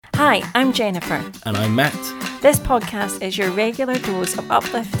Hi, I'm Jennifer. And I'm Matt. This podcast is your regular dose of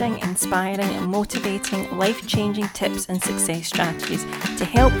uplifting, inspiring and motivating life-changing tips and success strategies to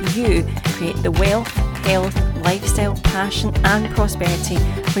help you create the wealth, health, lifestyle, passion and prosperity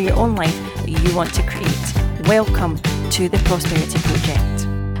for your own life that you want to create. Welcome to the Prosperity Project.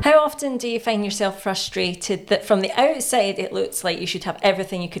 How often do you find yourself frustrated that from the outside it looks like you should have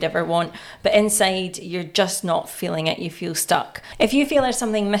everything you could ever want, but inside you're just not feeling it, you feel stuck? If you feel there's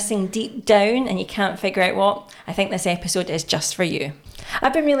something missing deep down and you can't figure out what, I think this episode is just for you.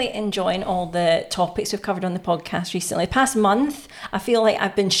 I've been really enjoying all the topics we've covered on the podcast recently. The past month, I feel like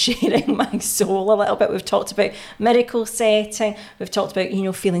I've been sharing my soul a little bit. We've talked about miracle setting. We've talked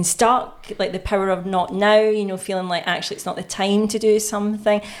about, feeling stuck, like the power of not now, feeling like actually it's not the time to do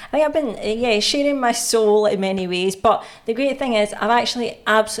something. I think I've been, sharing my soul in many ways. But the great thing is I've actually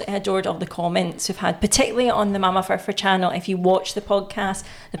absolutely adored all the comments we've had, particularly on the Mama Furfur channel. If you watch the podcast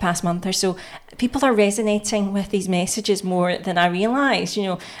the past month or so, people are resonating with these messages more than I realised.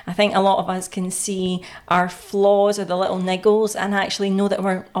 I think a lot of us can see our flaws or the little niggles and actually know that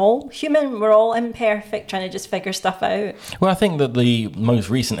we're all human, we're all imperfect, trying to just figure stuff out. Well, I think that the most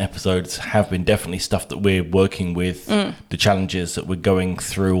recent episodes have been definitely stuff that we're working with, the challenges that we're going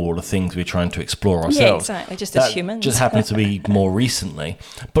through, all the things we're trying to explore ourselves. Yeah, exactly, just as humans. Just happens to be more recently.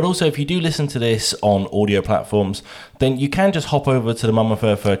 But also, if you do listen to this on audio platforms, then you can just hop over to the Mama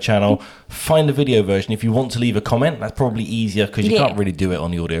Furfur channel, find the video version. If you want to leave a comment, that's probably easier because you can't really do it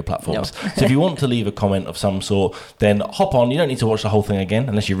on the audio platforms. No. So if you want to leave a comment of some sort, then hop on. You don't need to watch the whole thing again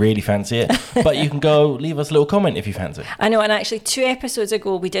unless you really fancy it. But you can go leave us a little comment if you fancy. I know, and actually 2 episodes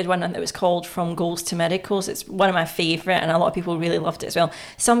ago we did one that was called From Goals to Miracles. It's one of my favourite and a lot of people really loved it as well.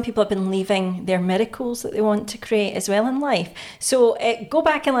 Some people have been leaving their miracles that they want to create as well in life. So go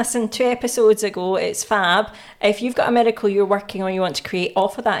back and listen 2 episodes ago. It's fab. If you've got a miracle you're working on, you want to create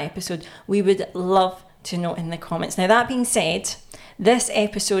off of that episode, we would love to know in the comments. Now, that being said, this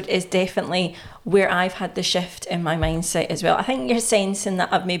episode is definitely where I've had the shift in my mindset as well. I think you're sensing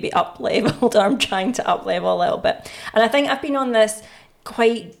that I've maybe up-leveled, or I'm trying to up-level a little bit. And I think I've been on this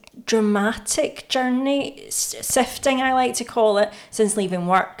quite dramatic journey, sifting I like to call it, since leaving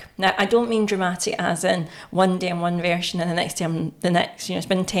work. Now, I don't mean dramatic as in one day I'm one version and the next day I'm the next. It's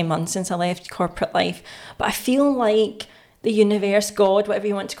been 10 months since I left corporate life. But I feel like the universe, God, whatever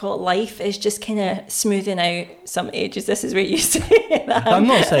you want to call it, life is just kind of smoothing out some edges. This is where you say that I'm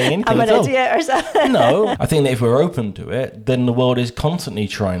not saying anything I'm at an all. idiot or something. No, I think that if we're open to it, then the world is constantly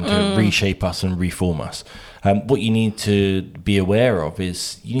trying to reshape us and reform us. What you need to be aware of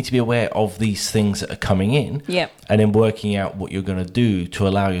is you need to be aware of these things that are coming in, and then working out what you're going to do to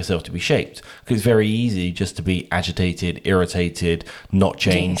allow yourself to be shaped. Because it's very easy just to be agitated, irritated, not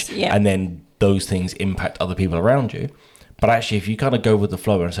change, and then those things impact other people around you. But actually, if you kind of go with the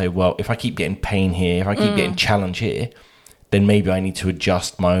flow and say, well, if I keep getting pain here, if I keep getting challenge here, then maybe I need to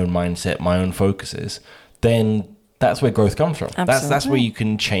adjust my own mindset, my own focuses, then that's where growth comes from. That's where you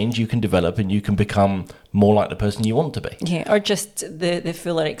can change, you can develop, and you can become more like the person you want to be. Yeah, or just the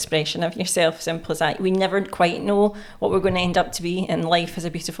fuller expression of yourself, simple as that. We never quite know what we're going to end up to be, and life is a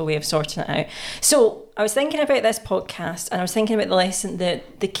beautiful way of sorting it out. So I was thinking about this podcast, and I was thinking about the lesson,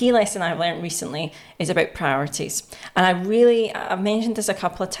 the key lesson I've learned recently is about priorities. And I've mentioned this a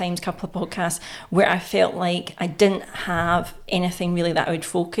couple of times, couple of podcasts, where I felt like I didn't have anything really that I would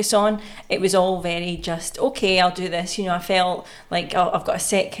focus on. It was all very just, okay, I'll do this. I felt like I've got a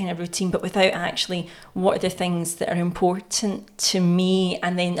set kind of routine, but without actually what are the things that are important to me,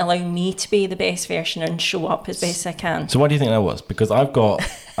 and then allowing me to be the best version and show up as best I can. So why do you think that was? Because I've got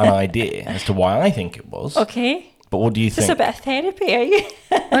an idea as to why I think it was. Okay. But what do you think? Just a bit of therapy, are you?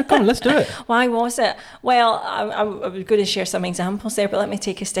 No, come on, let's do it. Why was it? Well, I was going to share some examples there, but let me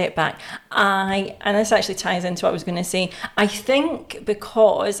take a step back. And this actually ties into what I was going to say. I think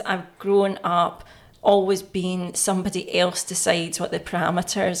because I've grown up always being somebody else decides what the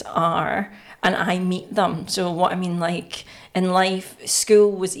parameters are, and I meet them. So what I mean, like in life,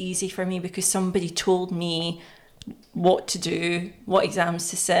 school was easy for me because somebody told me what to do, what exams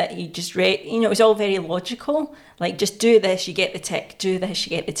to sit. You just read, it was all very logical. Like, just do this, you get the tick. Do this, you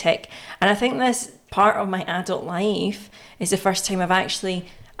get the tick. And I think this part of my adult life is the first time I've actually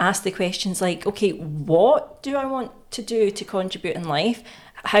asked the questions like, okay, what do I want to do to contribute in life?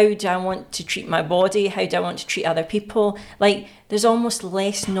 How do I want to treat my body? How do I want to treat other people? Like, there's almost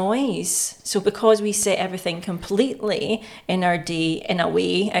less noise. So because we set everything completely in our day in a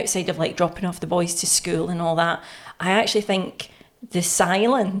way, outside of like dropping off the boys to school and all that, I actually think the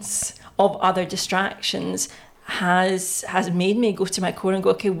silence of other distractions has made me go to my core and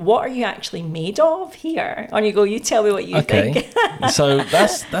go, okay, what are you actually made of here? And you go, you tell me what you think. So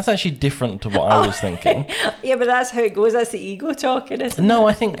that's actually different to what I was thinking. Yeah, but that's how it goes. That's the ego talking, isn't it? No,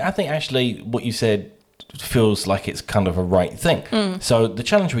 I think actually what you said feels like it's kind of a right thing. So the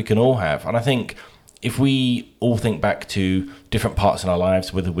challenge we can all have, and I think if we all think back to different parts in our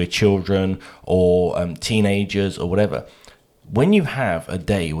lives, whether we're children or teenagers or whatever, when you have a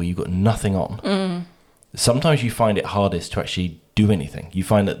day where you've got nothing on, sometimes you find it hardest to actually do anything. You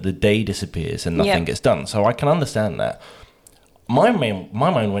find that the day disappears and nothing gets done. So I can understand that. My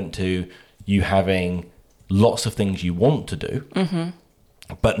mind went to you having lots of things you want to do,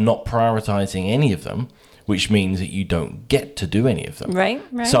 but not prioritizing any of them, which means that you don't get to do any of them. Right.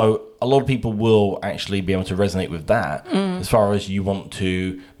 So a lot of people will actually be able to resonate with that as far as you want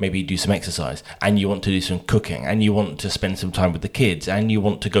to maybe do some exercise and you want to do some cooking and you want to spend some time with the kids and you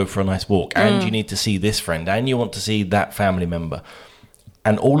want to go for a nice walk and you need to see this friend and you want to see that family member.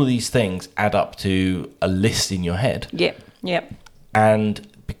 And all of these things add up to a list in your head. Yep. And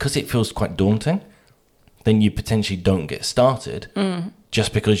because it feels quite daunting, then you potentially don't get started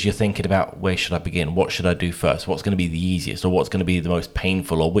just because you're thinking about where should I begin? What should I do first? What's going to be the easiest or what's going to be the most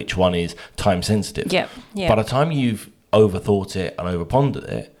painful or which one is time sensitive? Yeah. By the time you've overthought it and overpondered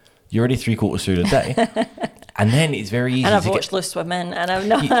it, you're already 3/4 through the day. And then it's very easy and I've watched Loose Women and I'm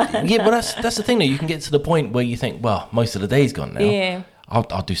not... Yeah, but that's the thing though. You can get to the point where you think, well, most of the day's gone now. Yeah.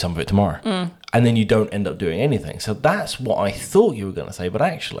 I'll do some of it tomorrow. And then you don't end up doing anything. So that's what I thought you were going to say. But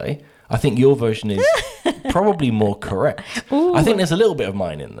actually, I think your version is probably more correct. Ooh. I think there's a little bit of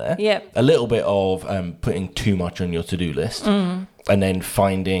mine in there. Yep. A little bit of putting too much on your to-do list and then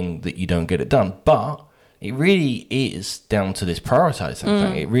finding that you don't get it done. But it really is down to this prioritizing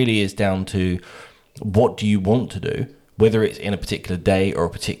thing. It really is down to what do you want to do, whether it's in a particular day or a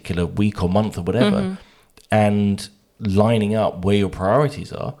particular week or month or whatever, and lining up where your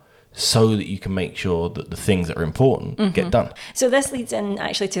priorities are so that you can make sure that the things that are important get done. So this leads in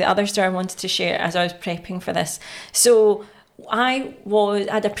actually to the other story I wanted to share as I was prepping for this. So I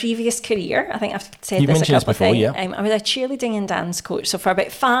had a previous career. I think I've said this a couple of times. Yeah. I was a cheerleading and dance coach. So for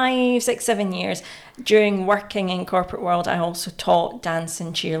about 5, 6, 7 years, during working in corporate world, I also taught dance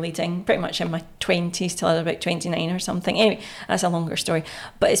and cheerleading pretty much in my 20s till I was about 29 or something. Anyway, that's a longer story.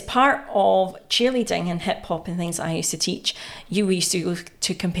 But as part of cheerleading and hip hop and things I used to teach, we used to go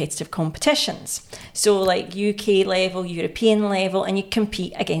to competitive competitions. So like UK level, European level, and you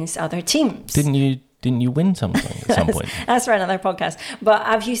compete against other teams. Didn't you win something at some point? That's for another podcast. But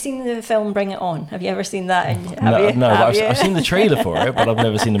have you seen the film Bring It On? Have you ever seen that? I've seen the trailer for it, but I've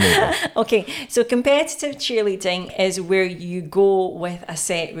never seen the movie. Okay, so competitive cheerleading is where you go with a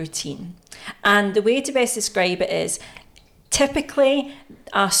set routine. And the way to best describe it is typically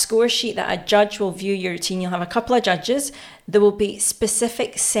a score sheet that a judge will view your routine. You'll have a couple of judges. There will be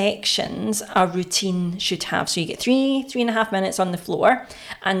specific sections a routine should have. So you get 3.5 minutes on the floor,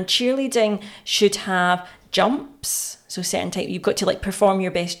 and cheerleading should have jumps. So certain type, you've got to like perform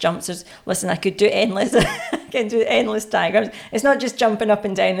your best jumps. Listen, I could do endless, I can do endless diagrams. It's not just jumping up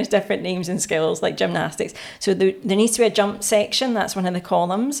and down. There's different names and skills like gymnastics. So there needs to be a jump section. That's one of the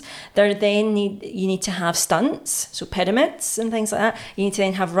columns. You need to have stunts, so pyramids and things like that. You need to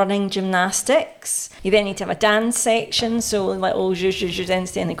then have running gymnastics. You then need to have a dance section, so like oh, then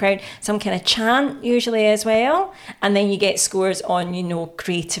stay in the crowd. Some kind of chant usually as well. And then you get scores on,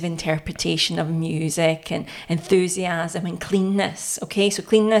 creative interpretation of music and enthusiasm and cleanness. Okay, so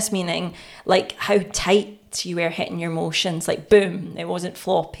cleanness meaning like how tight you were hitting your motions, like boom, it wasn't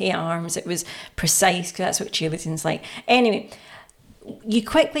floppy arms, it was precise, because that's what cheerleading's like. Anyway, you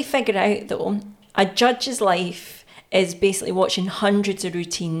quickly figure out though, a judge's life is basically watching hundreds of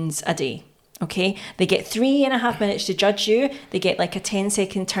routines a day. Okay, they get 3.5 minutes to judge you. They get like a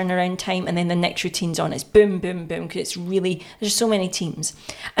 10-second turnaround time, and then the next routine's on. It's boom, boom, boom, because there's so many teams.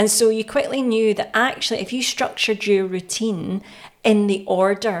 And so you quickly knew that actually if you structured your routine in the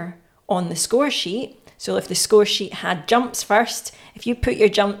order on the score sheet, so if the score sheet had jumps first, if you put your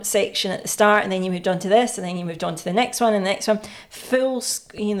jump section at the start and then you moved on to this and then you moved on to the next one and the next one, full,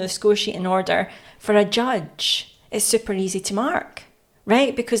 the score sheet in order, for a judge, it's super easy to mark.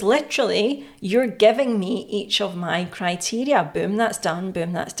 Right? Because literally you're giving me each of my criteria. Boom, that's done.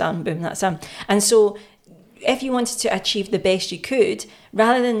 Boom, that's done. Boom, that's done. And so if you wanted to achieve the best you could,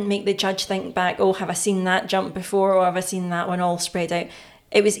 rather than make the judge think back, oh, have I seen that jump before? Or have I seen that one all spread out?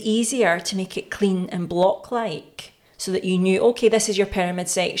 It was easier to make it clean and block-like so that you knew, okay, this is your pyramid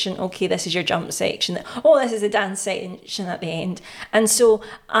section. Okay, this is your jump section. Oh, this is the dance section at the end. And so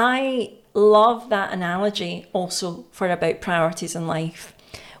I love that analogy also for about priorities in life.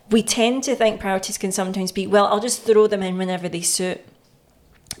 we tend to think priorities can sometimes be, well, I'll just throw them in whenever they suit.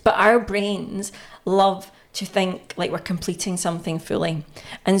 But our brains love to think like we're completing something fully.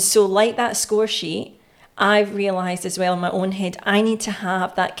 And so like that score sheet, I've realised as well in my own head, I need to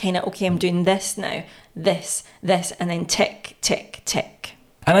have that kind of, okay, I'm doing this now, this, and then tick, tick, tick.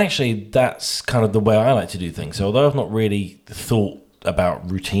 And actually, that's kind of the way I like to do things. So although I've not really thought about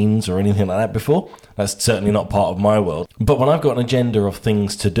routines or anything like that before, that's certainly not part of my world. But when I've got an agenda of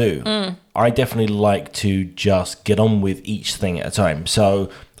things to do, I definitely like to just get on with each thing at a time. So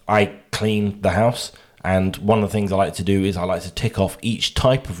I clean the house, and one of the things I like to do is I like to tick off each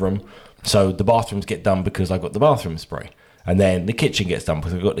type of room. So the bathrooms get done because I've got the bathroom spray, and then the kitchen gets done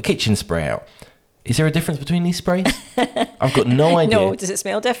because I've got the kitchen spray out. Is there a difference between these sprays? I've got no idea. No, does it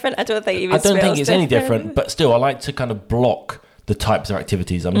smell different? I don't think it's any different, but still I like to kind of block the types of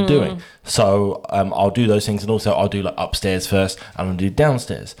activities I'm doing. So I'll do those things, and also I'll do like upstairs first, and I'll do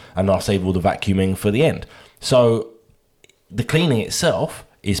downstairs, and I'll save all the vacuuming for the end. So the cleaning itself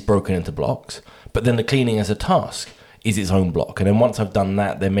is broken into blocks, but then the cleaning as a task is its own block. And then once I've done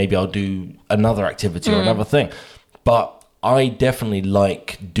that, then maybe I'll do another activity or another thing. But I definitely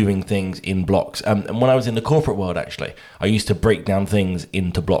like doing things in blocks. And when I was in the corporate world, actually, I used to break down things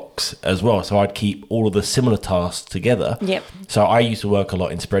into blocks as well. So I'd keep all of the similar tasks together. Yep. So I used to work a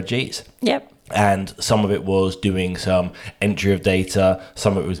lot in spreadsheets. Yep. And some of it was doing some entry of data,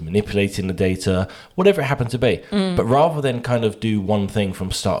 some of it was manipulating the data, whatever it happened to be. But rather than kind of do one thing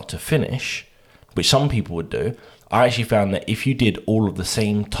from start to finish, which some people would do, I actually found that if you did all of the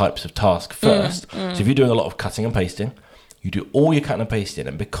same types of tasks first, so if you're doing a lot of cutting and pasting, you do all your cutting and pasting,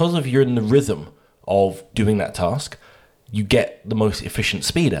 and because of you're in the rhythm of doing that task, you get the most efficient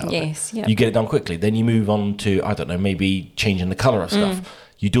speed out of it. Yep. You get it done quickly. Then you move on to, I don't know, maybe changing the colour of stuff.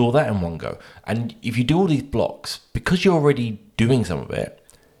 You do all that in one go. And if you do all these blocks, because you're already doing some of it,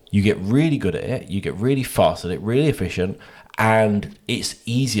 you get really good at it, you get really fast at it, really efficient, and it's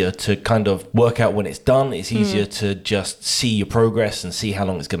easier to kind of work out when it's done. It's easier to just see your progress and see how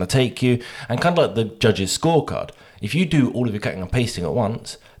long it's going to take you. And kind of like the judge's scorecard. If you do all of your cutting and pasting at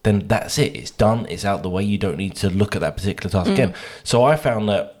once, then that's it. It's done. It's out the way. You don't need to look at that particular task again. So I found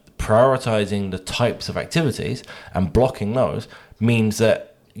that prioritizing the types of activities and blocking those means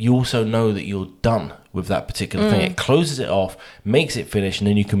that you also know that you're done with that particular thing. It closes it off, makes it finish, and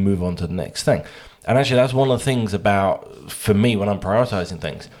then you can move on to the next thing. And actually, that's one of the things about, for me, when I'm prioritizing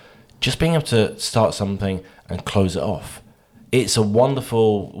things, just being able to start something and close it off. It's a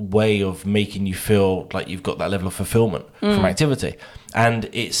wonderful way of making you feel like you've got that level of fulfillment from activity. And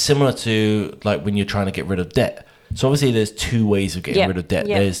it's similar to like when you're trying to get rid of debt. So obviously there's two ways of getting rid of debt.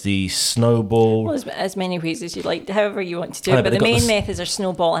 There's the snowball. Well, as many ways as you like, however you want to do it. But the main methods are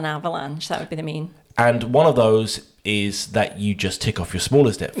snowball and avalanche. That would be the main. And one of those is that you just tick off your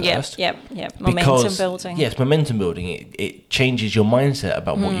smallest debt first. Yep. Momentum building. Yes, momentum building. It changes your mindset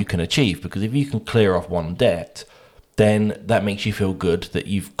about what you can achieve. Because if you can clear off one debt, then that makes you feel good that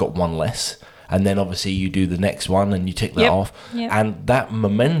you've got one less. And then obviously you do the next one and you tick that off. And that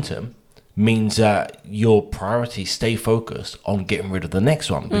momentum means that your priorities stay focused on getting rid of the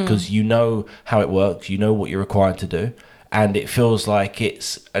next one because you know how it works, you know what you're required to do, and it feels like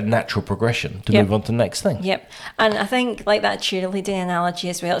it's a natural progression to move on to the next thing. And I think like that cheerleading analogy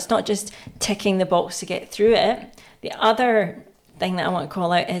as well, it's not just ticking the box to get through it. The other thing that I want to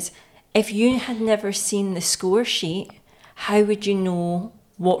call out is if you had never seen the score sheet, how would you know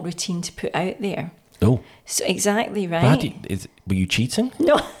what routine to put out there? Oh. So exactly right. Were you cheating?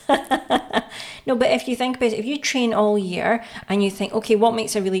 No. No, but if you think about it, if you train all year and you think, okay, what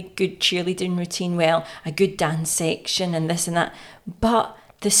makes a really good cheerleading routine? Well, a good dance section and this and that. But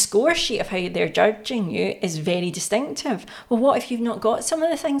the score sheet of how they're judging you is very distinctive. Well, what if you've not got some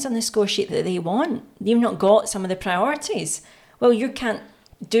of the things on the score sheet that they want? You've not got some of the priorities. Well, you can't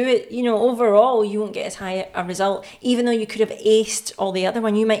do it, overall you won't get as high a result. Even though you could have aced all the other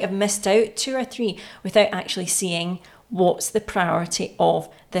one, you might have missed out 2 or 3 without actually seeing what's the priority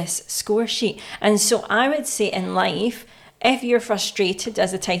of this score sheet. And so I would say in life, if you're frustrated,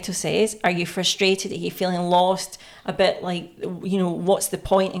 as the title says, are you frustrated? Are you feeling lost? A bit like, what's the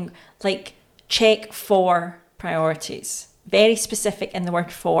point? And like, check for priorities. Very specific in the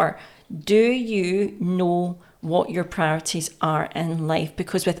word for. Do you know what your priorities are in life?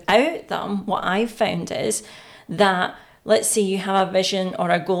 Because without them, what I've found is that, let's say you have a vision or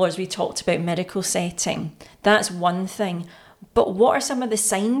a goal, as we talked about, medical setting. That's one thing. But what are some of the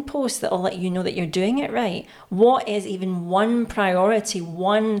signposts that will let you know that you're doing it right? What is even one priority,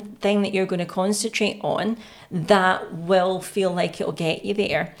 one thing that you're going to concentrate on that will feel like it'll get you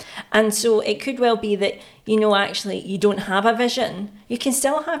there? And so it could well be that, actually you don't have a vision. You can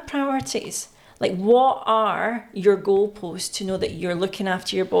still have priorities. Like, what are your goalposts to know that you're looking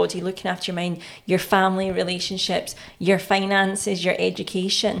after your body, looking after your mind, your family relationships, your finances, your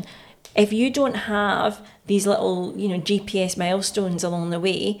education? If you don't have these little, GPS milestones along the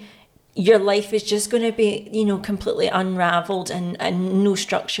way, your life is just going to be, completely unraveled and no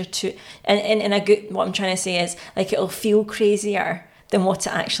structure to it. And a good, what I'm trying to say is, like, it'll feel crazier than what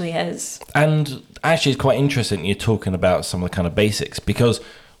it actually is. And actually, it's quite interesting you're talking about some of the kind of basics, because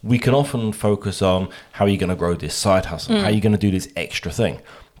we can often focus on how you're going to grow this side hustle, how you're going to do this extra thing.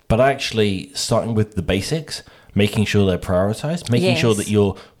 But actually, starting with the basics, making sure they're prioritized, making sure that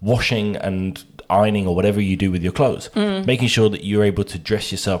you're washing and ironing or whatever you do with your clothes, making sure that you're able to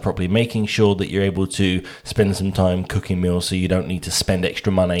dress yourself properly, making sure that you're able to spend some time cooking meals so you don't need to spend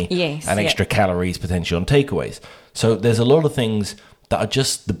extra money and extra calories potentially on takeaways. So there's a lot of things that are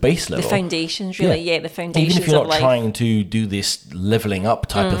just the base level. The foundations, really, the foundations. Even if you're not life. trying to do this leveling up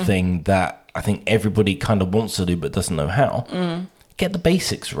type of thing that I think everybody kind of wants to do but doesn't know how, get the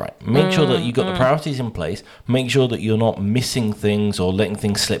basics right. Make sure that you've got the priorities in place. Make sure that you're not missing things or letting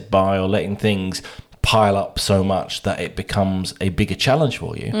things slip by or letting things pile up so much that it becomes a bigger challenge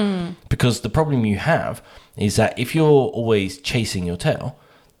for you. Because the problem you have is that if you're always chasing your tail,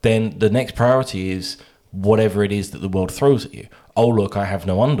 then the next priority is whatever it is that the world throws at you. Oh, look, I have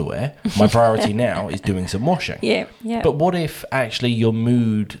no underwear. My priority now is doing some washing. Yeah. But what if actually your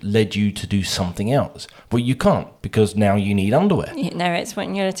mood led you to do something else? Well, you can't, because now you need underwear. Now it's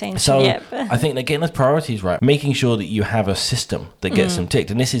wanting your attention. So I think that getting those priorities right, making sure that you have a system that gets them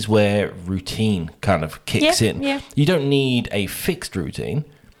ticked. And this is where routine kind of kicks in. Yeah. You don't need a fixed routine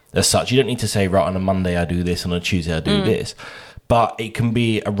as such. You don't need to say, right, on a Monday I do this, on a Tuesday I do this. But it can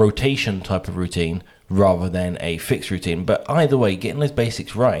be a rotation type of routine rather than a fixed routine. But either way, getting those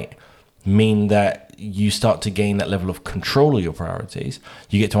basics right mean that you start to gain that level of control of your priorities.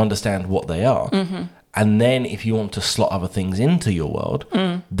 You get to understand what they are. And then if you want to slot other things into your world,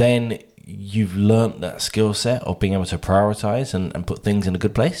 then you've learnt that skill set of being able to prioritize and put things in a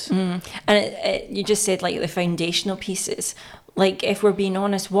good place. And you just said, like, the foundational pieces. Like, if we're being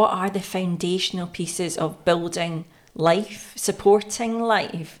honest, what are the foundational pieces of building life, supporting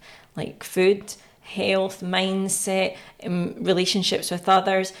life? Like food, health, mindset, relationships with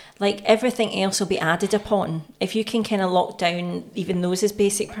others, like everything else will be added upon. If you can kind of lock down even those as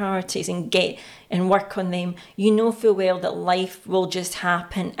basic priorities and get and work on them, you know full well that life will just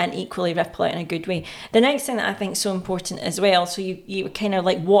happen and equally ripple out in a good way. The next thing that I think is so important as well, so you kind of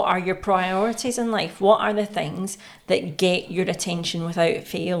like, what are your priorities in life? What are the things that get your attention without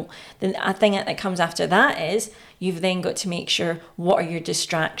fail? Then I think that comes after that is you've then got to make sure, what are your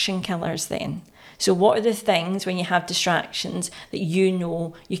distraction killers then? So what are the things when you have distractions that you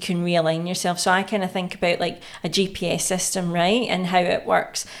know you can realign yourself? So I kind of think about like a GPS system, right? And how it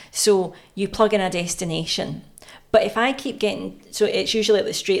works. So you plug in a destination. But if I keep getting, so it's usually like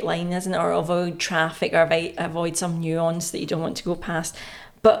the straight line, isn't it? Or avoid traffic or avoid some nuance that you don't want to go past.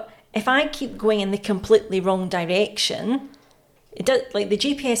 But if I keep going in the completely wrong direction, it does, like the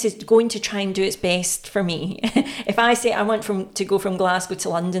GPS is going to try and do its best for me. If I say I want to go from Glasgow to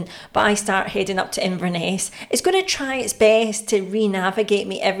London, but I start heading up to Inverness, it's going to try its best to re-navigate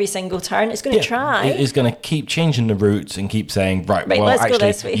me every single turn. It's going to try. It's going to keep changing the routes and keep saying, right well,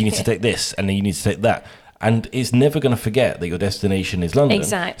 actually, you need to take this and then you need to take that. And it's never going to forget that your destination is London.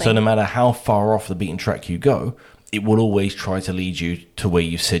 Exactly. So no matter how far off the beaten track you go, it will always try to lead you to where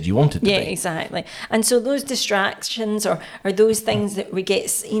you said you wanted to be. Yeah, exactly. And so those distractions or those things that we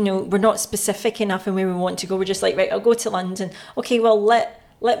get, we're not specific enough in where we want to go. We're just like, right, I'll go to London. Okay, well,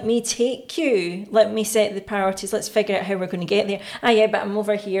 let me take you. Let me set the priorities. Let's figure out how we're going to get there. Yeah, but I'm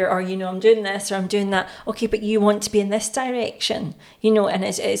over here, or, I'm doing this or I'm doing that. Okay, but you want to be in this direction, and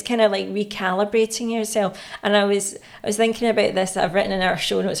it's kind of like recalibrating yourself. And I was thinking about this that I've written in our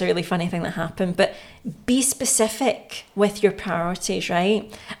show notes, a really funny thing that happened, but be specific with your priorities,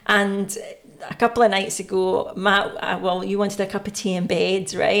 right? And a couple of nights ago, Matt, you wanted a cup of tea in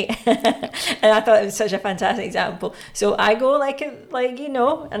bed, right? And I thought it was such a fantastic example. So I go like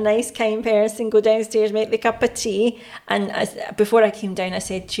a nice kind person, go downstairs, make the cup of tea. And before I came down, I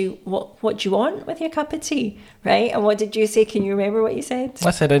said to you, what do you want with your cup of tea, right? And what did you say? Can you remember what you said?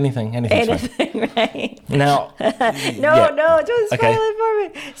 I said anything, right? Now, no, don't spoil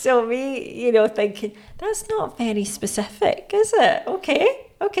it for me. So me, thinking, that's not very specific, is it? Okay.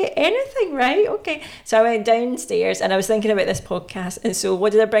 Okay, anything, right? Okay. So I went downstairs and I was thinking about this podcast. And so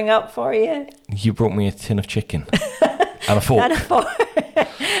what did I bring up for you? You brought me a tin of chicken and a fork. And a fork.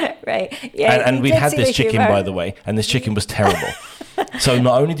 Right. Yeah. And we'd had this chicken, by the way, and this chicken was terrible. So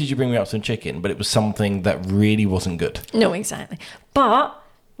not only did you bring me up some chicken, but it was something that really wasn't good. No, exactly. But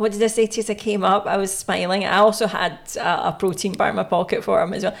what did I say to you as I came up? I was smiling. I also had a protein bar in my pocket for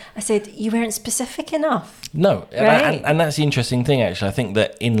him as well. I said, you weren't specific enough. No. Right? And that's the interesting thing, actually. I think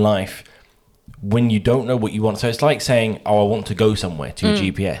that in life, when you don't know what you want, so it's like saying, I want to go somewhere to your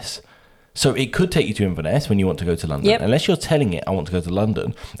GPS. So it could take you to Inverness when you want to go to London. Yep. Unless you're telling it, I want to go to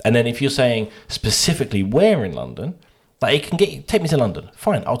London. And then if you're saying specifically where in London, like it can take me to London.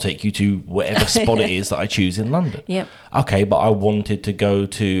 Fine, I'll take you to whatever spot it is that I choose in London. Yep. Okay, but I wanted to go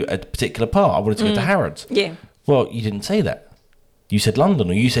to a particular part. I wanted to go to Harrods. Yeah. Well, you didn't say that. You said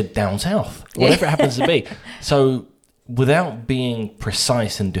London, or you said down south, whatever it happens to be. So without being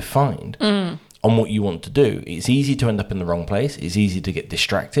precise and defined on what you want to do, it's easy to end up in the wrong place. It's easy to get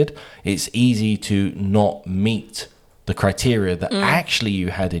distracted. It's easy to not meet the criteria that actually you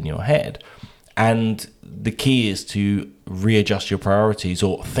had in your head. And the key is to readjust your priorities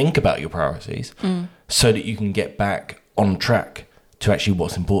or think about your priorities so that you can get back on track to actually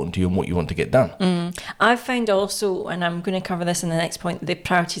what's important to you and what you want to get done. I've found also, and I'm going to cover this in the next point, the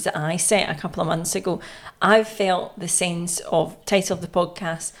priorities that I set a couple of months ago. I've felt the sense of, title of the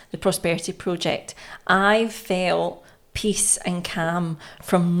podcast, The Prosperity Project. I've felt peace and calm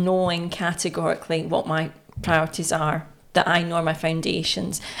from knowing categorically what my priorities are, that I know are my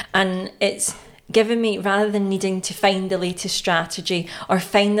foundations. And it's given me, rather than needing to find the latest strategy or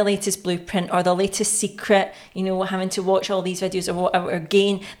find the latest blueprint or the latest secret, having to watch all these videos or whatever, or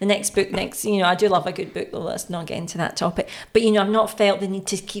gain the next book, I do love a good book, though let's not get into that topic. But, I've not felt the need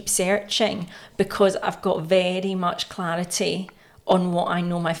to keep searching because I've got very much clarity on what I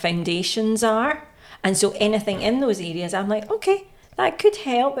know my foundations are. And so anything in those areas, I'm like, okay, that could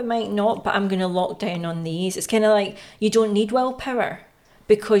help, it might not, but I'm going to lock down on these. It's kind of like you don't need willpower,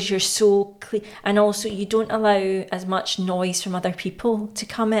 because you're so clear, and also you don't allow as much noise from other people to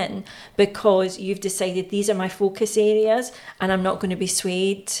come in because you've decided these are my focus areas and I'm not going to be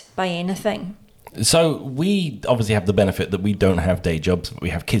swayed by anything. So we obviously have the benefit that we don't have day jobs.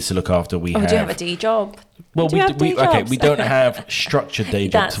 We have kids to look after. We do have a day job. Well, we don't have structured day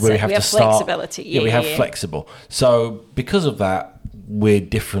jobs where we have to start. Flexibility. Yeah, we have flexible. So because of that, we're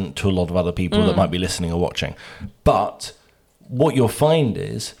different to a lot of other people that might be listening or watching. But what you'll find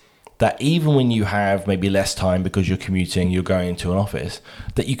is that even when you have maybe less time because you're commuting, you're going into an office,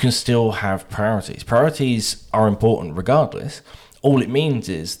 that you can still have priorities. Priorities are important regardless. All it means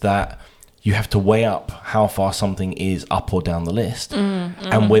is that you have to weigh up how far something is up or down the list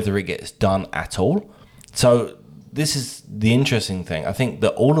and whether it gets done at all. So this is the interesting thing. I think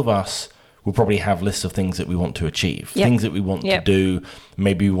that all of us will probably have lists of things that we want to achieve, things that we want to do.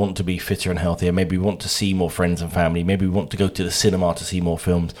 Maybe we want to be fitter and healthier. Maybe we want to see more friends and family. Maybe we want to go to the cinema to see more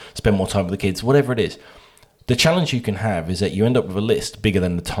films, spend more time with the kids, whatever it is. The challenge you can have is that you end up with a list bigger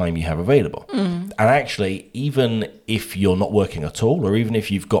than the time you have available. And actually, even if you're not working at all, or even if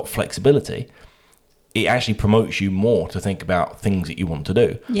you've got flexibility, it actually promotes you more to think about things that you want to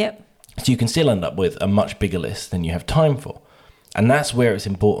do. So you can still end up with a much bigger list than you have time for. And that's where it's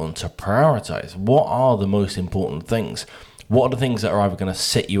important to prioritize. What are the most important things? What are the things that are either going to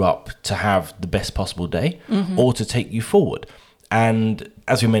set you up to have the best possible day or to take you forward? And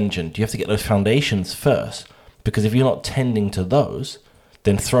as we mentioned, you have to get those foundations first, because if you're not tending to those,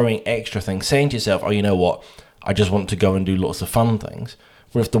 then throwing extra things, saying to yourself, oh, you know what, I just want to go and do lots of fun things.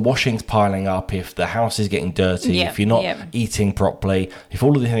 Well, if the washing's piling up, if the house is getting dirty, if you're not eating properly, if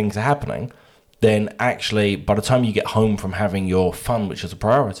all of these things are happening, then actually by the time you get home from having your fun, which is a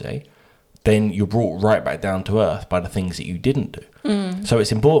priority, then you're brought right back down to earth by the things that you didn't do. So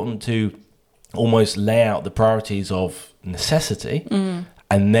it's important to almost lay out the priorities of necessity,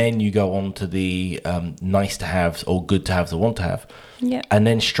 and then you go on to the nice to haves or good to haves or want to have, and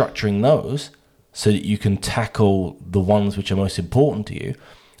then structuring those so that you can tackle the ones which are most important to you.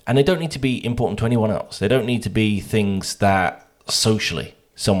 And they don't need to be important to anyone else. They don't need to be things that socially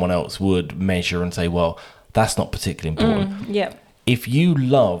someone else would measure and say, well, that's not particularly important. If you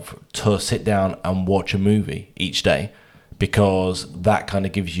love to sit down and watch a movie each day because that kind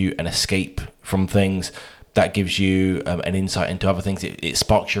of gives you an escape from things, that gives you an insight into other things, it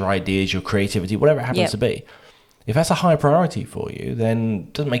sparks your ideas, your creativity, whatever it happens to be. If that's a high priority for you, then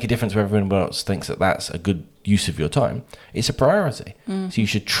it doesn't make a difference whether everyone else thinks that that's a good use of your time. It's a priority. So you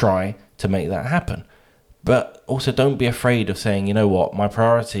should try to make that happen. But also don't be afraid of saying, you know what, my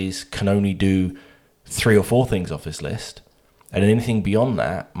priorities can only do 3 or 4 things off this list. And anything beyond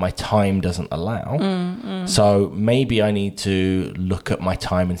that, my time doesn't allow. So maybe I need to look at my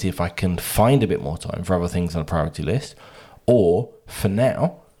time and see if I can find a bit more time for other things on the priority list. Or for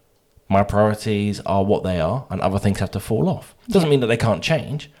now, my priorities are what they are and other things have to fall off. Doesn't mean that they can't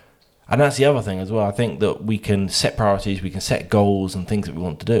change. And that's the other thing as well. I think that we can set priorities, we can set goals and things that we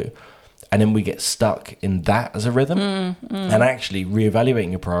want to do. And then we get stuck in that as a rhythm. And actually reevaluating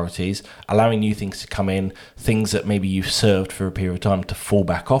your priorities, allowing new things to come in, things that maybe you've served for a period of time to fall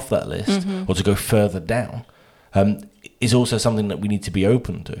back off that list or to go further down, is also something that we need to be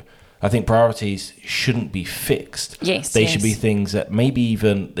open to. I think priorities shouldn't be fixed. They should be things that maybe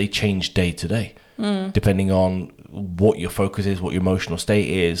even they change day to day, depending on what your focus is, what your emotional state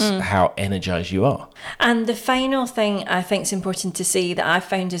is, how energized you are. And the final thing I think is important to say that I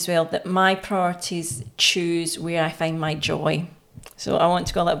found as well, that my priorities choose where I find my joy. So I want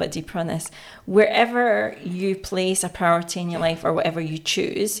to go a little bit deeper on this. Wherever you place a priority in your life or whatever you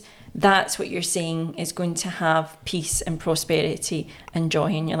choose, that's what you're saying is going to have peace and prosperity and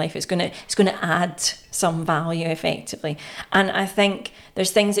joy in your life. It's going to add some value effectively. And I think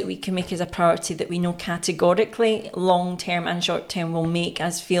there's things that we can make as a priority that we know categorically, long term and short term, will make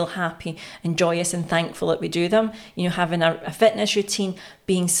us feel happy and joyous and thankful that we do them. You know, having a fitness routine,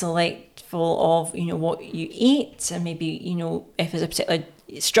 being selectful of, you know, what you eat, and maybe, you know, if there's a particular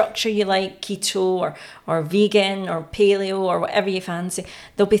structure you like, keto or vegan or paleo or whatever you fancy,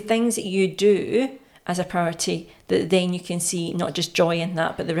 there'll be things that you do as a priority that then you can see not just joy in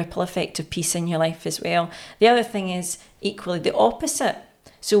that, but the ripple effect of peace in your life as well. The other thing is equally the opposite.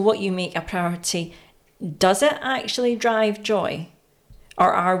 So what you make a priority, does it actually drive joy?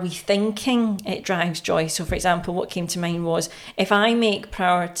 Or are we thinking it drives joy? So for example, what came to mind was, if I make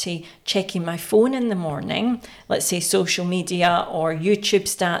priority checking my phone in the morning, let's say social media or YouTube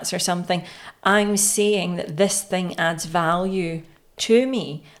stats or something, I'm saying that this thing adds value to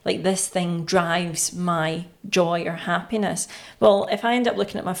me, like this thing drives my joy or happiness. Well, if I end up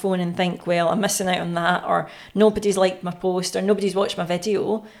looking at my phone and think, well, I'm missing out on that, or nobody's liked my post, or nobody's watched my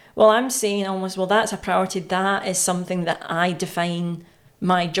video, well, I'm saying almost, well, that's a priority. That is something that I define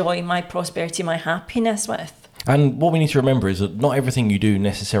my joy, my prosperity, my happiness with. And what we need to remember is that not everything you do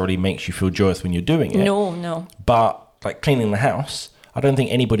necessarily makes you feel joyous when you're doing it. No. But like cleaning the house, I don't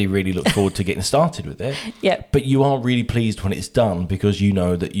think anybody really looks forward to getting started with it. Yeah. But you are really pleased when it's done, because you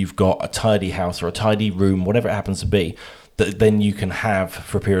know that you've got a tidy house or a tidy room, whatever it happens to be, that then you can have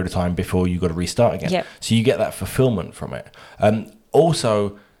for a period of time before you've got to restart again. Yep. So you get that fulfillment from it.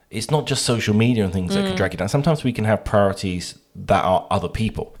 Also, it's not just social media and things that can drag you down. Sometimes we can have priorities that are other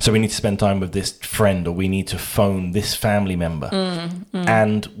people. So we need to spend time with this friend, or we need to phone this family member.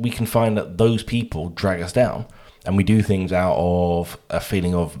 And we can find that those people drag us down. And we do things out of a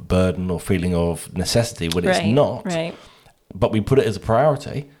feeling of burden or feeling of necessity when it's not. Right. But we put it as a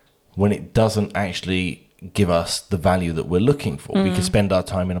priority when it doesn't actually give us the value that we're looking for. We can spend our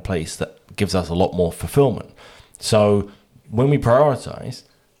time in a place that gives us a lot more fulfillment. So when we prioritize,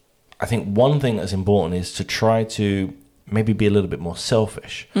 I think one thing that's important is to try to maybe be a little bit more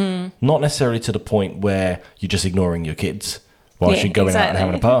selfish. Not necessarily to the point where you're just ignoring your kids whilst you're going out and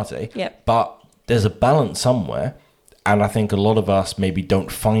having a party. But there's a balance somewhere. And I think a lot of us maybe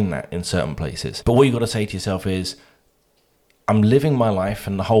don't find that in certain places. But what you've got to say to yourself is, I'm living my life,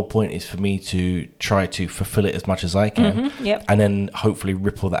 and the whole point is for me to try to fulfill it as much as I can. And then hopefully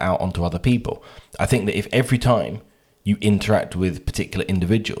ripple that out onto other people. I think that if every time you interact with particular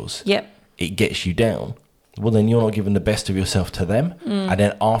individuals, it gets you down, well, then you're not giving the best of yourself to them. And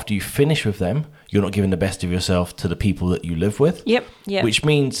then after you finish with them, you're not giving the best of yourself to the people that you live with. Which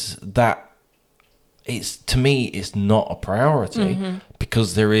means that to me, it's not a priority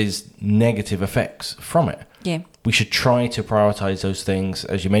because there is negative effects from it. We should try to prioritize those things,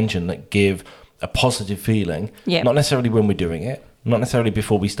 as you mentioned, that give a positive feeling, not necessarily when we're doing it, not necessarily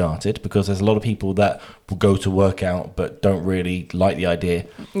before we started, because there's a lot of people that will go to work out but don't really like the idea.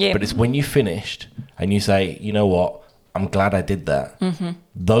 But it's when you finished and you say, you know what, I'm glad I did that.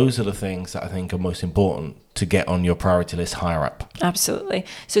 Those are the things that I think are most important to get on your priority list higher up. Absolutely.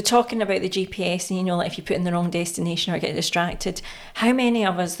 So talking about the GPS, and you know, like if you put in the wrong destination or get distracted, how many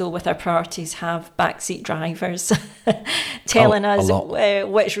of us though with our priorities have backseat drivers telling us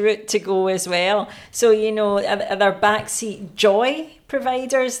which route to go as well? So, you know, are there backseat joy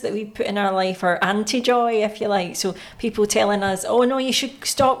providers that we put in our life, or anti-joy, if you like? So people telling us, oh no, you should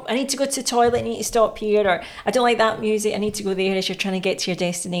stop, I need to go to the toilet, I need to stop here, or I don't like that music, I need to go there, as you're trying to get to your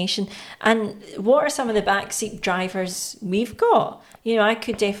destination. And what are some of the backseat drivers we've got? You know, I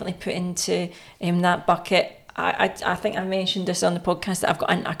could definitely put into that bucket. I think I mentioned this on the podcast that I've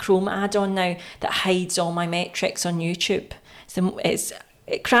got a Chrome add-on now that hides all my metrics on YouTube. It's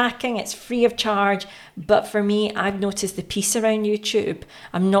cracking, it's free of charge. But for me, I've noticed the piece around YouTube.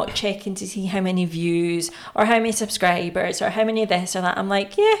 I'm not checking to see how many views or how many subscribers or how many this or that. I'm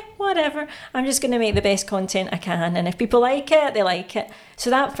like, yeah, whatever. I'm just going to make the best content I can. And if people like it, they like it. So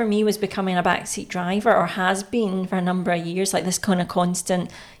that for me was becoming a backseat driver, or has been for a number of years, like this kind of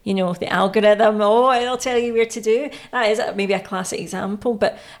constant, you know, the algorithm, oh, it'll tell you where to do. That is maybe a classic example,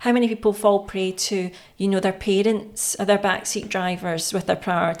 but how many people fall prey to, you know, their parents are their backseat drivers with their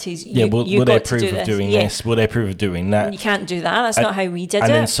priorities. Will they approve of doing this? Will they approve of doing that? You can't do that. That's not how we did it.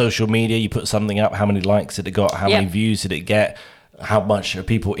 And then social media, you put something up, how many likes did it got? How many views did it get? How much are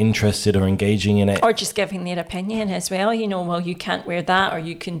people interested or engaging in it? Or just giving their opinion as well. You know, well, you can't wear that, or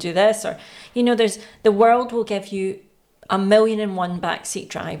you can do this, or, you know, the world will give you 1,000,001 backseat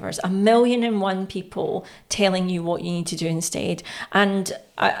drivers, 1,000,001 people telling you what you need to do instead. And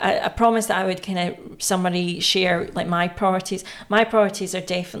I promised that I would kind of summary share like my priorities. My priorities are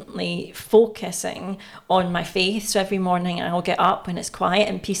definitely focusing on my faith. So every morning I'll get up when it's quiet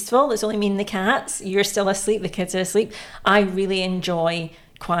and peaceful. It's only me and the cats. You're still asleep. The kids are asleep. I really enjoy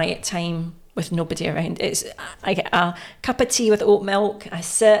quiet time with nobody around. I get a cup of tea with oat milk. I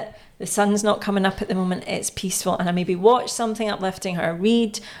sit. The sun's not coming up at the moment. It's peaceful, and I maybe watch something uplifting, or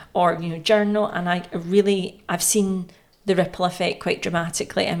read, or, you know, journal. And I've seen the ripple effect quite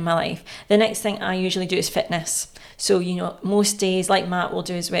dramatically in my life. The next thing I usually do is fitness. So, you know, most days, like Matt will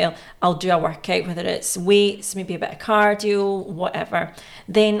do as well, I'll do a workout, whether it's weights, maybe a bit of cardio, whatever.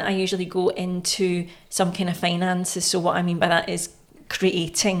 Then I usually go into some kind of finances. So what I mean by that is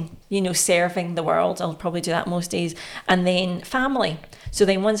creating, you know, serving the world. I'll probably do that most days. And then family. So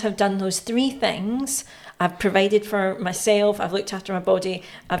then once I've done those three things, I've provided for myself, I've looked after my body,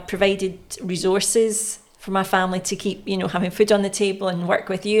 I've provided resources for my family to keep, you know, having food on the table and work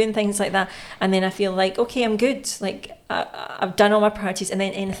with you and things like that. And then I feel like, okay, I'm good. Like I've done all my priorities, and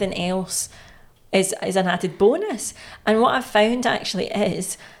then anything else is an added bonus. And what I've found actually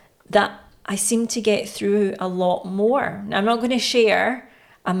is that I seem to get through a lot more. Now, I'm not going to share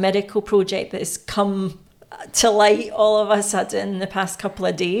a miracle project that has come to light all of a sudden in the past couple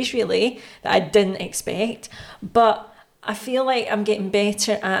of days, really, that I didn't expect. But I feel like I'm getting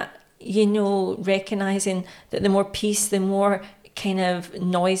better at, you know, recognizing that the more peace, the more kind of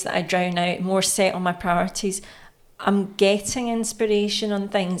noise that I drown out, more set on my priorities, I'm getting inspiration on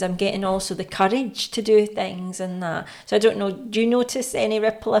things. I'm getting also the courage to do things and that. So I don't know, do you notice any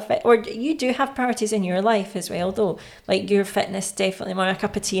ripple effect? Or you do have priorities in your life as well, though? Like your fitness, definitely more a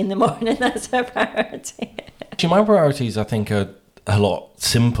cup of tea in the morning, that's a priority. Actually, my priorities, I think, are a lot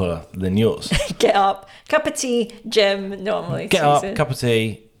simpler than yours. Get up, cup of tea, gym, normally. Get up, cup of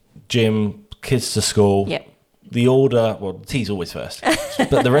tea, gym, kids to school. Yep. The order, well, the tea's always first,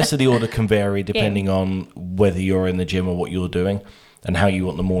 but the rest of the order can vary depending on whether you're in the gym or what you're doing and how you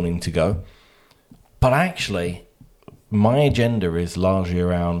want the morning to go. But actually, my agenda is largely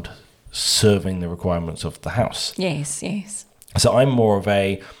around serving the requirements of the house. Yes, yes. So I'm more of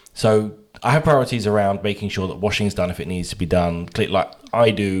so I have priorities around making sure that washing's done if it needs to be done. Like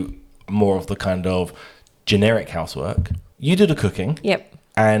I do more of the kind of generic housework. You do the cooking. Yep.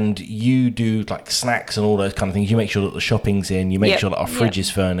 And you do like snacks and all those kind of things. You make sure that the shopping's in. You make sure that our fridge is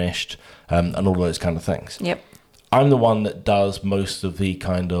furnished, and all those kind of things. Yep. I'm the one that does most of the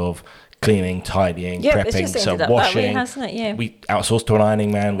kind of cleaning, tidying, prepping. It's just so washing. That way, hasn't it? Yeah. We outsource to an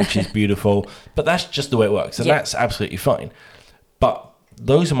ironing man, which is beautiful. But that's just the way it works, and that's absolutely fine. But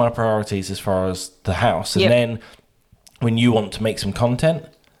those are my priorities as far as the house. And then when you want to make some content,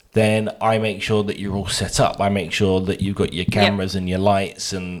 then I make sure that you're all set up. I make sure that you've got your cameras and your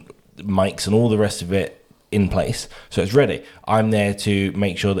lights and mics and all the rest of it in place. So it's ready. I'm there to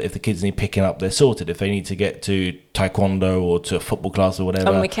make sure that if the kids need picking up, they're sorted. If they need to get to taekwondo or to a football class or whatever.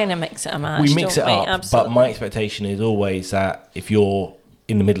 And we kind of mix it and match. We mix it up. Absolutely. But my expectation is always that if you're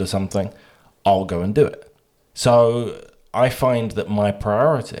in the middle of something, I'll go and do it. So I find that my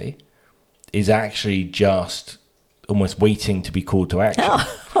priority is actually just almost waiting to be called to action.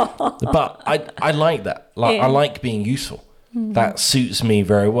 But I like that. I like being useful. That suits me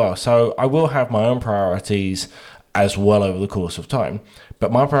very well. So I will have my own priorities as well over the course of time.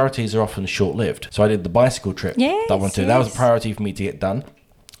 But my priorities are often short-lived. So I did the bicycle trip that I wanted to. That was a priority for me to get done.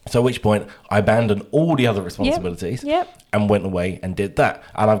 So at which point I abandoned all the other responsibilities and went away and did that.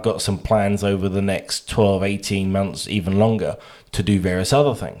 And I've got some plans over the next 12, 18 months, even longer, to do various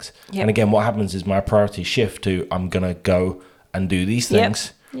other things. And again, what happens is my priorities shift to I'm going to go and do these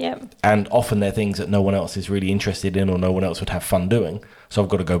things. And often they're things that no one else is really interested in or no one else would have fun doing. So I've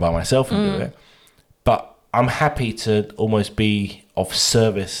got to go by myself and do it. But I'm happy to almost be of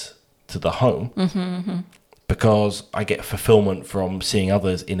service to the home. because I get fulfillment from seeing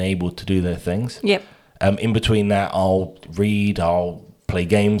others enabled to do their things. Yep. In between that, I'll read, I'll play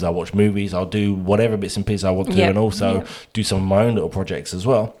games, I'll watch movies, I'll do whatever bits and pieces I want to do, and also do some of my own little projects as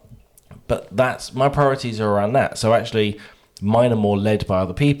well. But that's my priorities are around that. So actually, mine are more led by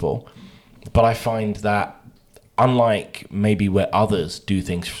other people. But I find that unlike maybe where others do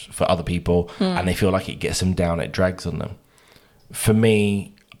things for other people and they feel like it gets them down, it drags on them. For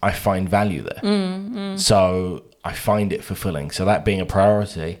me, I find value there. So I find it fulfilling. So that being a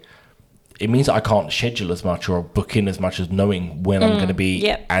priority, it means that I can't schedule as much or book in as much as knowing when I'm going to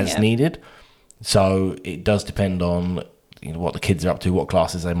be needed. So it does depend on what the kids are up to, what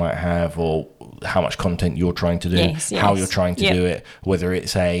classes they might have, or how much content you're trying to do, how you're trying to do it, whether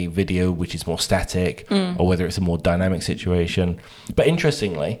it's a video which is more static or whether it's a more dynamic situation. But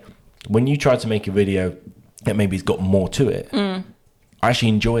interestingly, when you try to make a video that maybe has got more to it, I actually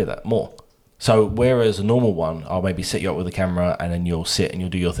enjoy that more. So whereas a normal one, I'll maybe set you up with a camera and then you'll sit and you'll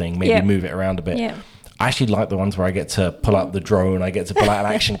do your thing, maybe move it around a bit. I actually like the ones where I get to pull out the drone, I get to pull out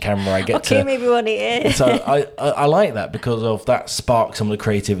an action camera, I get to... maybe one it is. So I like that because of that sparks some of the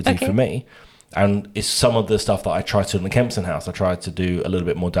creativity for me. And it's some of the stuff that I try to do in the Kempson house. I try to do a little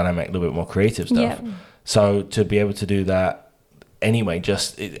bit more dynamic, a little bit more creative stuff. So to be able to do that anyway,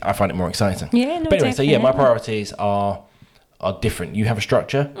 I find it more exciting. But anyway, definitely. So my priorities are different. You have a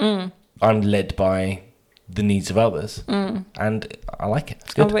structure. I'm led by the needs of others, and I like it.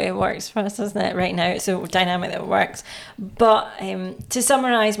 It's good. It works for us, doesn't it? Right now, it's so dynamic that it works. But to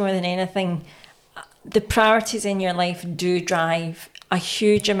summarise more than anything, the priorities in your life do drive a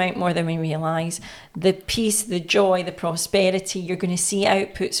huge amount more than we realise. The peace, the joy, the prosperity, you're going to see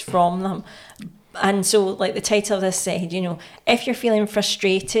outputs from them. And so, like the title of this said, if you're feeling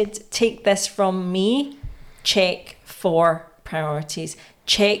frustrated, take this from me, check for priorities.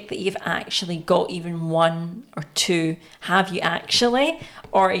 Check that you've actually got even one or two. Have you actually?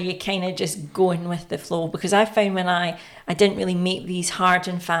 Or are you kind of just going with the flow? Because I found when I didn't really make these hard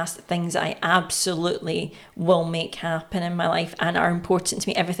and fast things that I absolutely will make happen in my life and are important to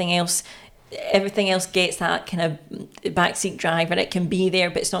me. Everything else gets that kind of backseat driver. It can be there,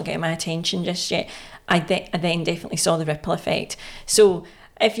 but it's not getting my attention just yet. I then definitely saw the ripple effect. So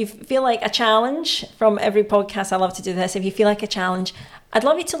if you feel like a challenge from every podcast, I love to do this. If you feel like a challenge, I'd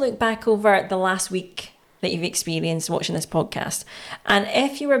love you to look back over the last week that you've experienced watching this podcast. And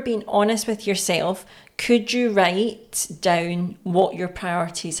if you were being honest with yourself, could you write down what your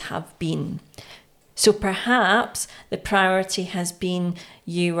priorities have been? So perhaps the priority has been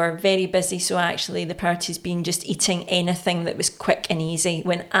you were very busy, so actually the priority has been just eating anything that was quick and easy,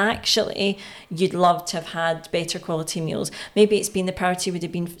 when actually you'd love to have had better quality meals. Maybe it's been the priority would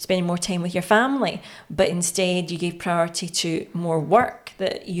have been spending more time with your family, but instead you gave priority to more work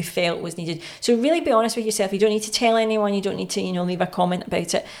that you felt was needed. So really be honest with yourself. You don't need to tell anyone, you don't need to leave a comment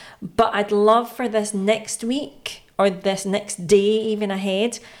about it. But I'd love for this next week or this next day even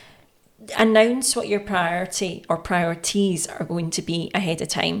ahead, announce what your priority or priorities are going to be ahead of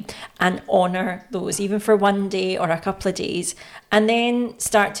time and honour those, even for one day or a couple of days, and then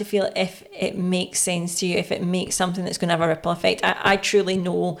start to feel if it makes sense to you, if it makes something that's going to have a ripple effect. I truly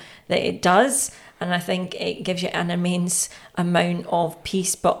know that it does, and I think it gives you an immense amount of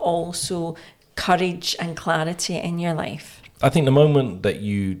peace, but also courage and clarity in your life. I think the moment that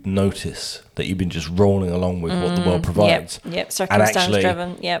you notice that you've been just rolling along with what the world provides, circumstance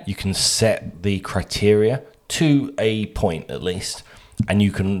driven, you can set the criteria to a point at least, and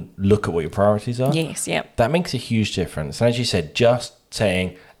you can look at what your priorities are. That makes a huge difference. And as you said, just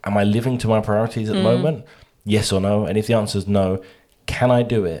saying, am I living to my priorities at the moment? Yes or no? And if the answer is no, can I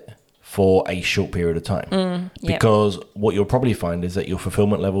do it for a short period of time? Because what you'll probably find is that your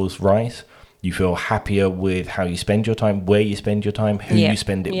fulfillment levels rise. You feel happier with how you spend your time, where you spend your time, who you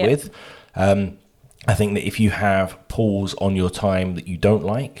spend it with. I think that if you have pulls on your time that you don't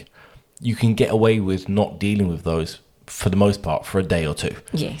like, you can get away with not dealing with those for the most part for a day or two.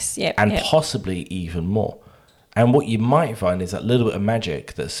 And possibly even more. And what you might find is that little bit of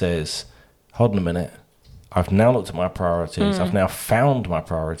magic that says, hold on a minute, I've now looked at my priorities, I've now found my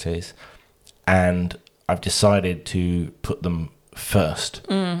priorities, and I've decided to put them first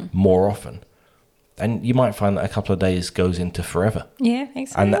more often. And you might find that a couple of days goes into forever.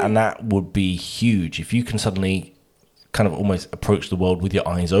 Exactly. And that would be huge if you can suddenly kind of almost approach the world with your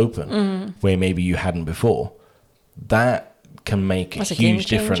eyes open, where maybe you hadn't before. That can make a huge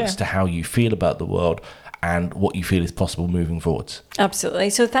difference to how you feel about the world and what you feel is possible moving forwards. Absolutely.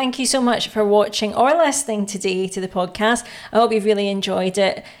 So thank you so much for watching or listening today to the podcast. I hope you've really enjoyed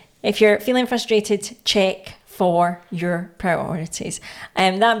it. If you're feeling frustrated, check for your priorities.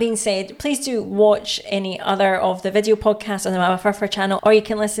 That being said, please do watch any other of the video podcasts on the Mama Furfur channel, or you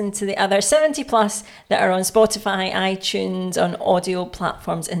can listen to the other 70 plus that are on Spotify, iTunes, on audio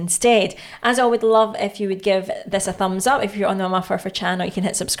platforms instead. As I would love if you would give this a thumbs up. If you're on the Mama Furfur channel, you can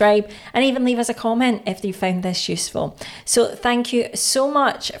hit subscribe and even leave us a comment if you found this useful. So thank you so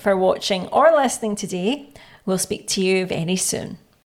much for watching or listening today. We'll speak to you very soon.